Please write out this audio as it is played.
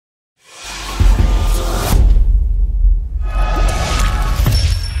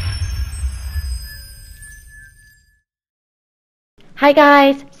Hi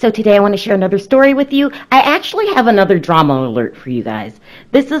guys, so today I want to share another story with you. I actually have another drama alert for you guys.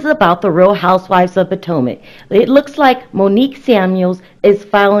 This is about the Real Housewives of Potomac. It looks like Monique Samuels is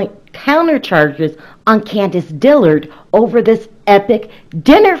filing countercharges on Candiace Dillard over this epic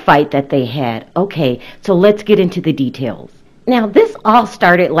dinner fight that they had. Okay, so let's get into the details. Now, this all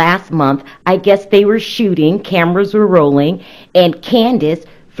started last month. I guess they were shooting, cameras were rolling, and Candiace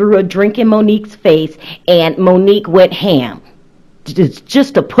threw a drink in Monique's face, and Monique went ham.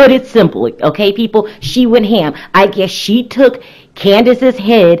 Just to put it simply, okay, people, she went ham. I guess she took Candiace's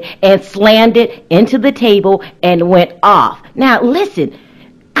head and slammed it into the table and went off. Now, listen,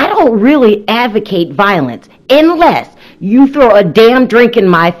 I don't really advocate violence unless you throw a damn drink in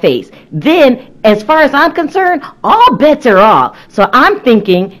my face. Then, as far as I'm concerned, all bets are off. So I'm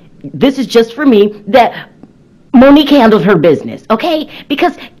thinking, this is just for me, that Monique handled her business, okay?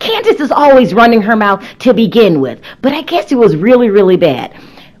 Because Candiace is always running her mouth to begin with. But I guess it was really, really bad.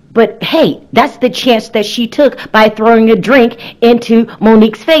 But hey, that's the chance that she took by throwing a drink into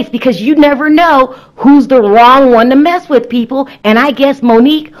Monique's face, because you never know who's the wrong one to mess with, people. And I guess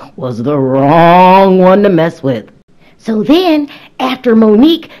Monique was the wrong one to mess with. So then, after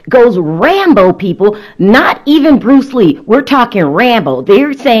Monique goes Rambo, people, not even Bruce Lee, we're talking Rambo.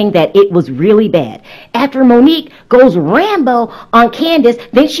 They're saying that it was really bad. After Monique goes Rambo on Candiace,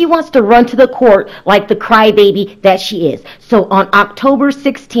 then she wants to run to the court like the crybaby that she is. So on October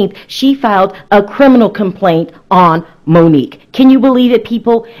 16th, she filed a criminal complaint on Monique. Can you believe it,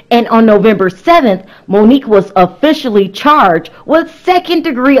 people? And on November 7th, Monique was officially charged with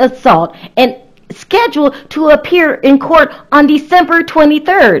second-degree assault and scheduled to appear in court on December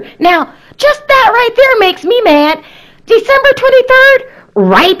 23rd. Now, just that right there makes me mad. December 23rd,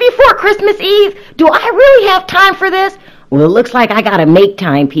 right before Christmas Eve. Do I really have time for this? Well, it looks like I gotta make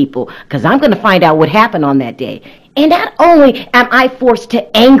time, people, because I'm going to find out what happened on that day. And not only am I forced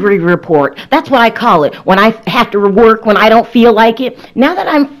to angry report, that's what I call it, when I have to work when I don't feel like it. Now that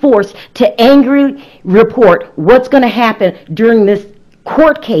I'm forced to angry report what's going to happen during this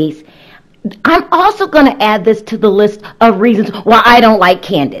court case, I'm also going to add this to the list of reasons why I don't like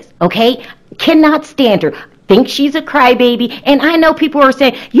Candiace, okay? Cannot stand her. Think she's a crybaby. And I know people are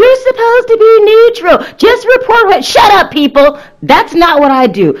saying, you're supposed to be neutral. Just report what. Shut up, people. That's not what I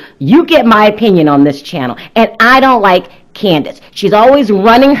do. You get my opinion on this channel. And I don't like Candiace. She's always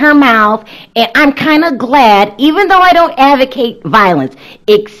running her mouth. And I'm kind of glad, even though I don't advocate violence,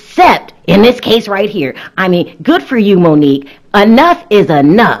 except in this case right here. I mean, good for you, Monique. Enough is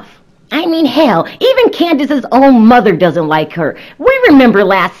enough. I mean, hell, even Candiace's own mother doesn't like her. We remember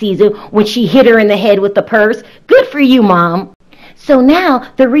last season when she hit her in the head with the purse. Good for you, Mom. So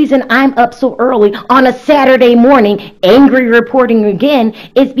now, the reason I'm up so early on a Saturday morning, angry reporting again,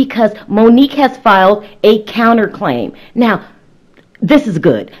 is because Monique has filed a counterclaim. Now, this is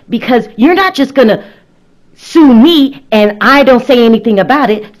good, because you're not just going to sue me and I don't say anything about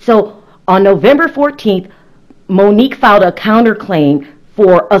it. So on November 14th, Monique filed a counterclaim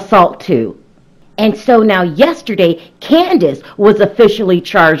for assault 2. And so now yesterday, Candiace was officially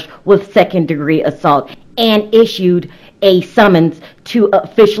charged with second-degree assault and issued a summons to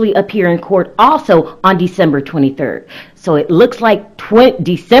officially appear in court also on December 23rd. So it looks like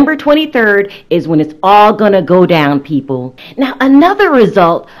December 23rd is when it's all going to go down, people. Now, another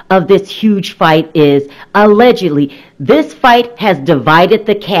result of this huge fight is, allegedly, this fight has divided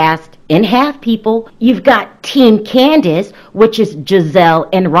the cast in half, people. You've got Team Candiace, which is Giselle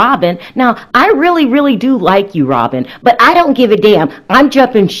and Robin. Now, I really, really do like you, Robin, but I don't give a damn. I'm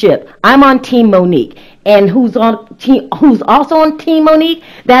jumping ship. I'm on Team Monique. And who's also on Team Monique?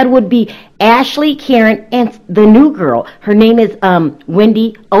 That would be Ashley, Karen, and the new girl. Her name is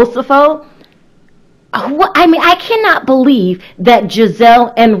Wendy Osifo. I mean, I cannot believe that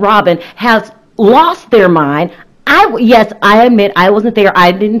Giselle and Robin has lost their mind. Yes, I admit I wasn't there.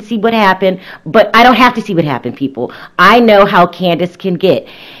 I didn't see what happened, but I don't have to see what happened, people. I know how Candiace can get.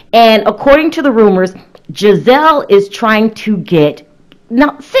 And according to the rumors, Giselle is trying to get...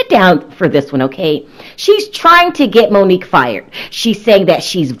 Now, sit down for this one, okay? She's trying to get Monique fired. She's saying that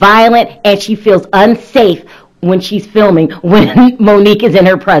she's violent and she feels unsafe when she's filming when Monique is in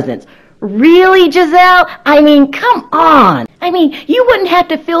her presence. Really, Giselle? I mean, come on. I mean, you wouldn't have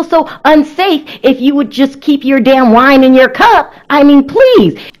to feel so unsafe if you would just keep your damn wine in your cup. I mean,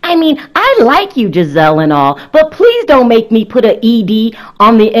 please. I mean, I like you, Giselle, and all, but please don't make me put an ED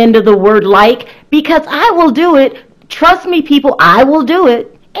on the end of the word like, because I will do it. Trust me, people, I will do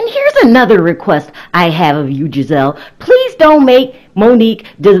it. And here's another request I have of you, Giselle. Please don't make Monique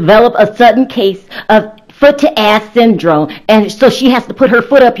develop a sudden case of foot-to-ass syndrome, and so she has to put her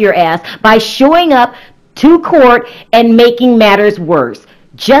foot up your ass by showing up to court and making matters worse.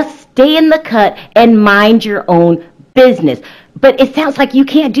 Just stay in the cut and mind your own business. But it sounds like you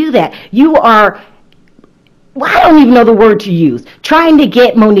can't do that. You are, well, I don't even know the word to use, trying to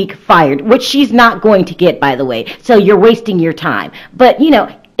get Monique fired, which she's not going to get, by the way. So you're wasting your time. But, you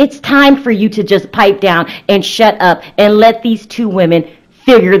know, it's time for you to just pipe down and shut up and let these two women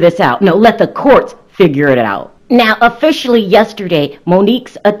figure this out. No, let the courts figure it out. Now, officially yesterday,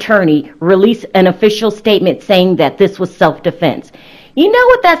 Monique's attorney released an official statement saying that this was self-defense. You know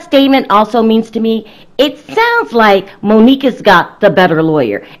what that statement also means to me? It sounds like Monique has got the better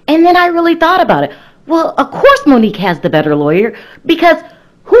lawyer. And then I really thought about it. Well, of course Monique has the better lawyer, because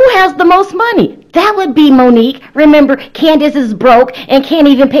who has the most money? That would be Monique. Remember, Candiace is broke and can't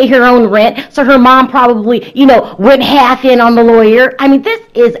even pay her own rent, so her mom probably, went half in on the lawyer. I mean, this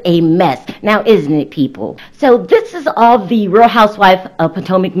is a mess. Now, isn't it, people? So this is all the Real Housewife of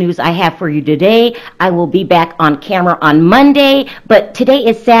Potomac news I have for you today. I will be back on camera on Monday, but today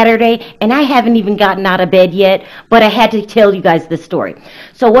is Saturday, and I haven't even gotten out of bed yet, but I had to tell you guys this story.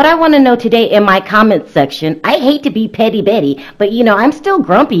 So what I want to know today in my comments section, I hate to be petty Betty, but, I'm still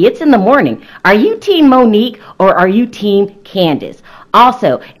grumpy. It's in the morning. Are you Team Monique or are you Team Candiace?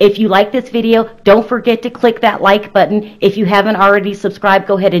 Also, if you like this video, don't forget to click that like button. If you haven't already subscribed,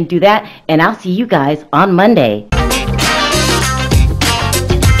 go ahead and do that, and I'll see you guys on Monday.